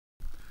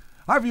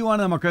Hi everyone,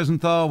 I'm Mark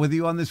Rosenthal with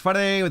you on this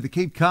Friday with the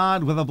Cape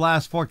Cod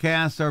Weatherblast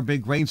forecast. Our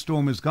big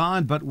rainstorm is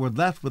gone, but we're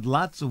left with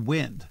lots of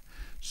wind.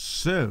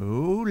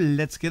 So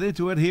let's get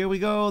into it. Here we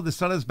go. The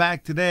sun is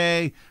back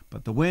today,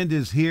 but the wind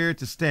is here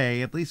to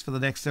stay, at least for the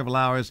next several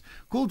hours.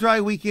 Cool, dry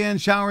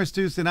weekend, showers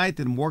Tuesday night,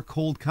 and more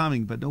cold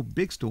coming, but no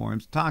big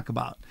storms to talk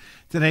about.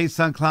 Today,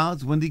 sun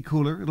clouds, windy,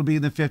 cooler. It'll be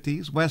in the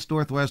 50s.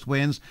 West-northwest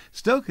winds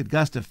still could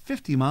gust to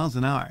 50 miles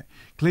an hour.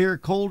 Clear,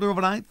 colder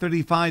overnight,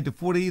 35 to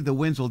 40. The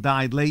winds will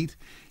die late.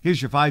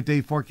 Here's your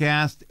 5-day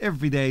forecast.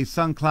 Every day,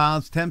 sun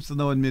clouds, temps in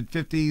the low and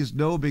mid-50s,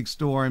 no big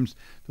storms.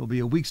 There'll be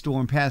a weak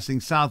storm passing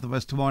south of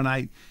us tomorrow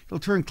night. It'll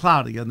turn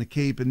cloudy on the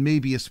Cape and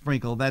maybe a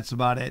sprinkle. That's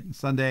about it. And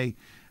Sunday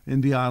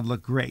and beyond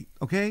look great.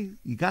 Okay?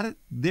 You got it?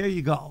 There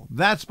you go.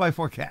 That's my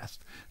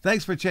forecast.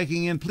 Thanks for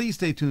checking in. Please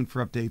stay tuned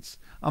for updates.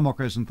 I'm Mark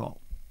Rosenthal.